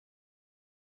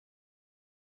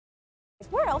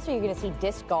Where else are you going to see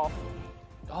disc golf?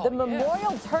 The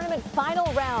Memorial Tournament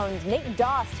final round. Nate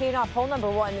Doss teeing off hole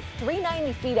number 1,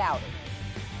 390 feet out.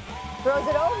 Throws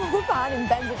it over the pond and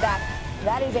bends it back.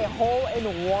 That is a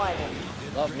hole-in-one.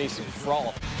 Love me some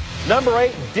frolic. Number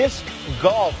 8, disc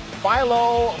golf.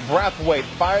 Philo Brathwaite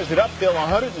fires it uphill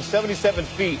 177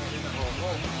 feet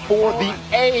for the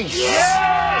ace.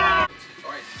 Yeah!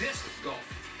 All right, disc golf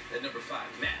at number 5.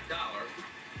 Matt Dollar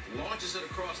launches it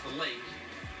across the lake.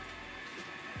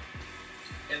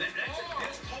 And that's a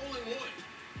disc hole-in-one.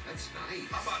 That's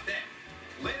nice. How about that?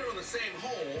 Later on the same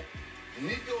hole,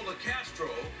 Nico LaCastro,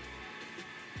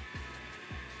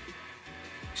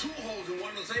 2 holes in 1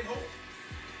 on the same hole.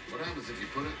 What happens if you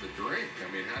put it in the drink?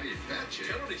 I mean, how do you fetch it?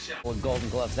 Penalty shot. Well, Golden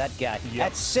Gloves, that guy.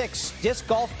 At 6, Disc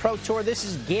Golf Pro Tour, this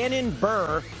is Gannon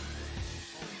Burr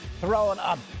throwing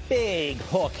a big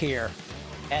hook here.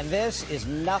 And this is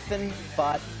nothing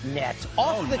but net.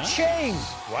 Off the chain.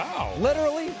 Wow.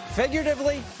 Literally,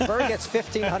 figuratively, Burr gets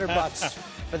 $1,500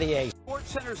 for the ace.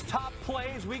 SportsCenter's top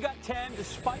plays, we got 10,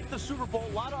 despite the Super Bowl.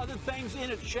 A lot of other things in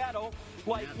its shadow,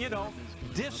 like, you know,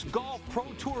 Disc Golf Pro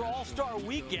Tour All-Star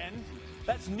Weekend.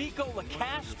 That's Nico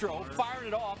LaCastro firing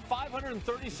it off.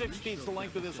 536 feet is the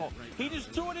length of this hole. He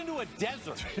just threw it into a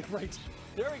desert. Right.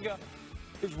 There we go.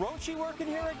 Is Rochi working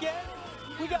here again?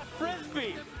 We got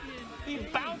Frisbee. He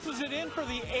bounces it in for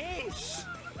the ace.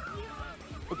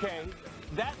 Okay,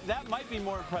 that might be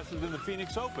more impressive than the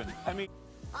Phoenix Open. I mean...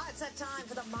 It's that time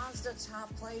for the Mazda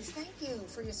Top Plays. Thank you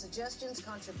for your suggestions,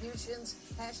 contributions,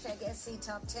 hashtag SC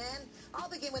Top 10. I'll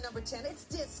begin with number 10. It's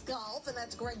disc golf, and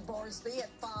that's Greg Borsby at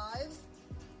 5.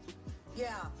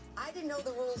 Yeah, I didn't know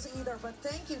the rules either, but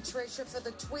thank you, Tricia, for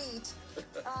the tweet.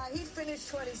 He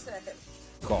finished 22nd.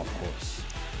 Golf course.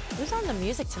 Who's on the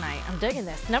music tonight? I'm digging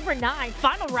this. Number 9,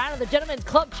 final round of the Gentlemen's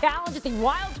Club Challenge at the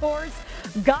Wild Horse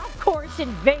Golf Course in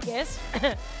Vegas.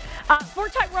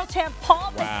 4-time world champ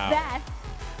Paul Macbeth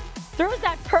throws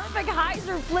that perfect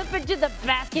hyzer flip into the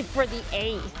basket for the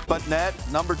ace. But net,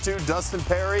 number 2, Dustin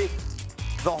Perry.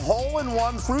 The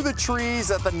hole-in-one through the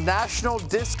trees at the National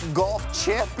Disc Golf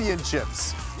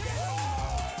Championships.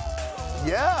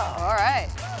 Yeah, all right.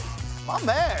 My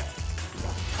man.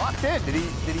 Locked in. Did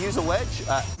he use a wedge?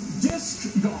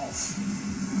 Disc golf.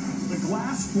 The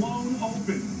glass blown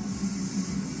open.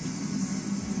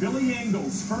 Billy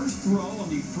Engel's first throw on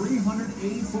the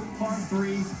 380-foot par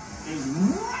 3 is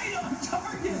right on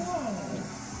target.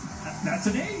 Whoa. That's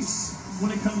an ace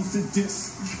when it comes to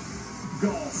disc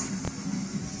golf.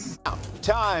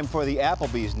 Time for the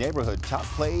Applebee's Neighborhood Top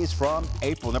Plays from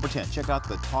April. Number 10, check out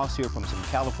the toss here from some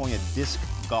California disc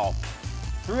golf.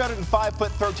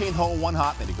 305-foot 13th hole, 1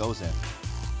 hop, and it goes in.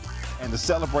 And the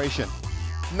celebration,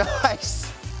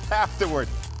 nice afterward.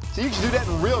 So you can do that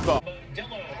in real golf.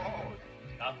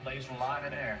 Top plays from live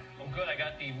in air. Oh, good. I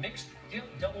got the mixed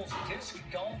doubles disc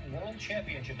golf world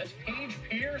championship. That's Paige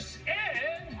Pierce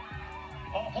and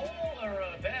a hole or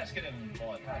a basket and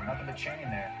nothing but chain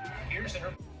there. Pierce and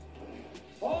her.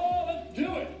 Oh, let's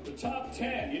do it. The top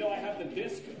 10. You know, I have the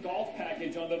disc golf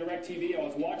package on the DirecTV. I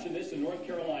was watching this in North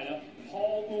Carolina.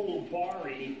 Paul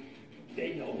Ulibarri,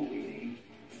 they know who we need.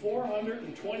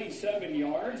 427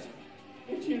 yards.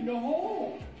 It's in the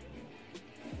hole.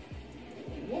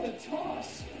 What a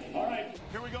toss. All right.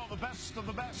 Here we go, the best of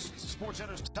the best.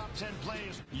 SportsCenter's top 10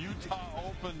 plays. Utah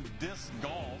Open disc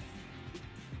golf.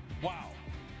 Wow.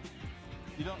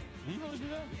 Did he really do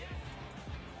that?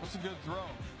 That's a good throw.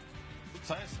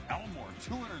 Sias Elmore,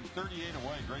 238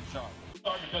 away. Great shot.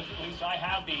 Because at least I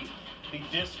have the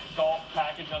disc golf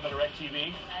package on the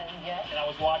DirecTV. And I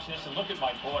was watching this, and look at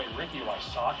my boy, Ricky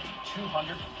Wysocki,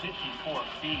 254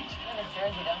 feet.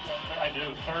 I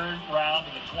do. 3rd round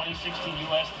in the 2016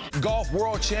 U.S. Golf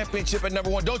World Championship at number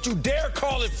 1. Don't you dare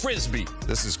call it Frisbee.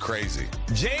 This is crazy.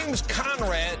 James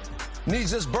Conrad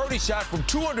needs this birdie shot from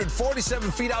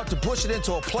 247 feet out to push it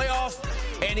into a playoff,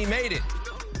 and he made it.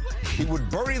 He would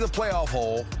birdie the playoff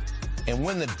hole and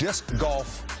win the disc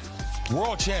golf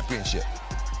world championship.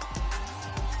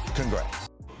 Congrats.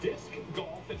 Disc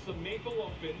golf, it's the Maple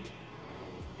Open.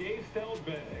 Dave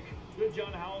Feldberg. Good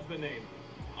John Howell's name.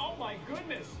 Oh my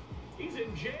goodness, he's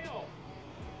in jail.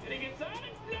 And he gets out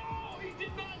of no, he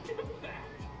did not do that.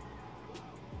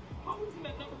 How isn't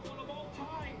that number 1 of all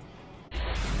time?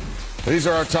 These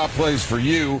are our top plays for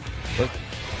you. But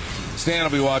Stan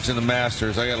will be watching the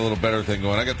Masters. I got a little better thing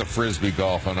going. I got the Frisbee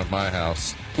golf on at my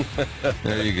house.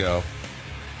 There you go.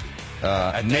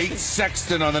 Nate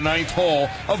Sexton on the 9th hole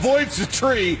avoids the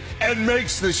tree and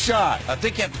makes the shot. I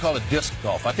think you have to call it disc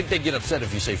golf. I think they get upset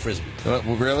if you say Frisbee.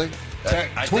 Really?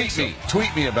 Tweet me. So.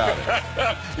 Tweet me about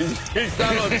it. He's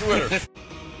not on Twitter.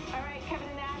 All right, Kevin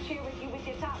and Ash here with you with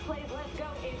your top plays. Let's go.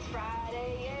 It's Friday.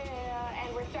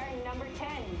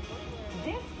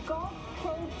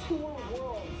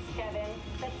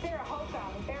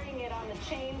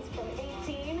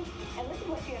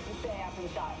 she has to say after the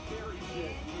shot.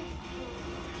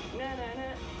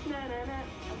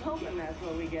 I'm hoping that's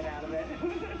what we get out of it.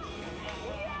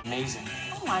 Amazing.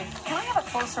 Oh my, can I have a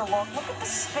closer look? Look at the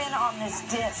spin on this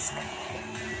disc.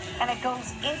 And it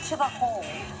goes into the hole,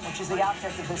 which is the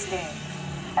object of this game.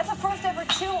 That's the first ever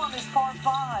 2 on this par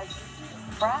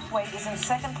 5. Brathwaite is in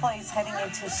second place heading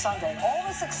into Sunday. All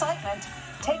this excitement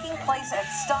taking place at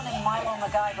stunning Milo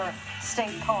MacIver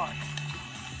State Park.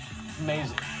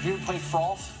 Amazing. You ever play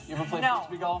Frolf? You ever play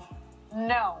Frisbee golf?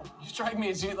 No. You strike me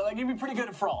as like you'd be pretty good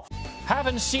at Frolf.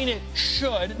 Haven't seen it,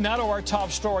 should. Now to our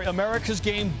top story. America's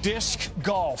game, disc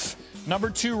golf. Number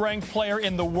 2 ranked player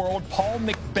in the world, Paul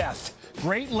McBeth.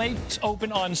 Great Lakes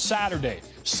Open on Saturday.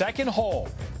 Second hole,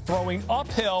 throwing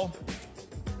uphill.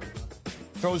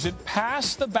 Throws it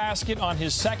past the basket on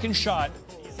his second shot.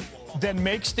 Then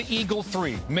makes the eagle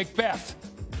 3. McBeth,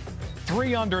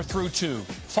 3 under through 2.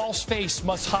 False face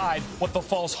must hide what the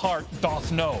false heart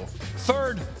doth know.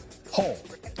 Third hole.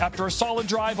 After a solid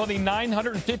drive on the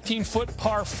 915-foot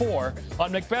par 4,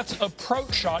 on McBeth's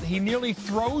approach shot, he nearly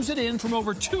throws it in from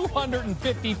over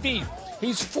 250 feet.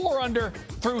 He's 4 under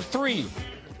through 3.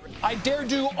 I dare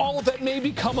do all that may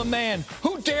become a man.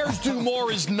 Who dares do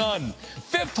more is none.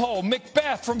 Fifth hole,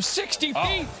 McBeth from 60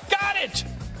 feet. Got it!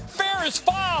 Fair is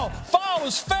foul. Foul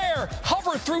is fair.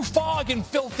 Hover through fog and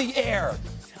filthy air.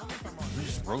 You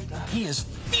just wrote that. He is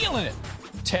feeling it.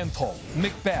 10th hole,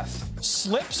 McBeth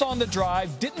slips on the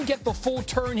drive, didn't get the full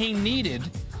turn he needed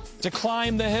to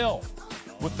climb the hill.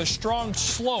 With the strong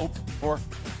slope, or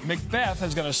McBeth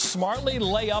is going to smartly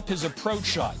lay up his approach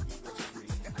shot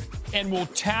and will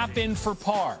tap in for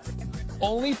par.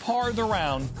 Only par the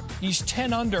round. He's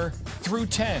 10 under through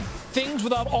 10. Things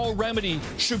without all remedy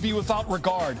should be without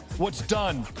regard. What's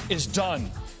done is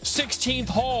done. 16th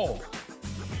hole.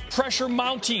 Pressure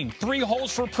mounting. 3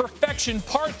 holes for perfection.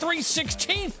 Par 3,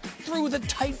 16th through the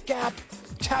tight gap.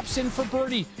 Taps in for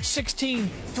birdie. 16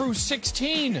 through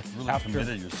 16. Really After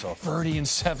committed yourself. birdie and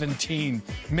 17.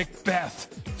 McBeth,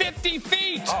 50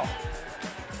 feet. Oh.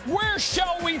 Where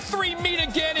shall we 3 meet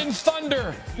again in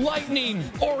thunder, lightning,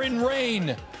 or in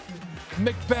rain?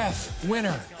 McBeth,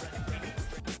 winner.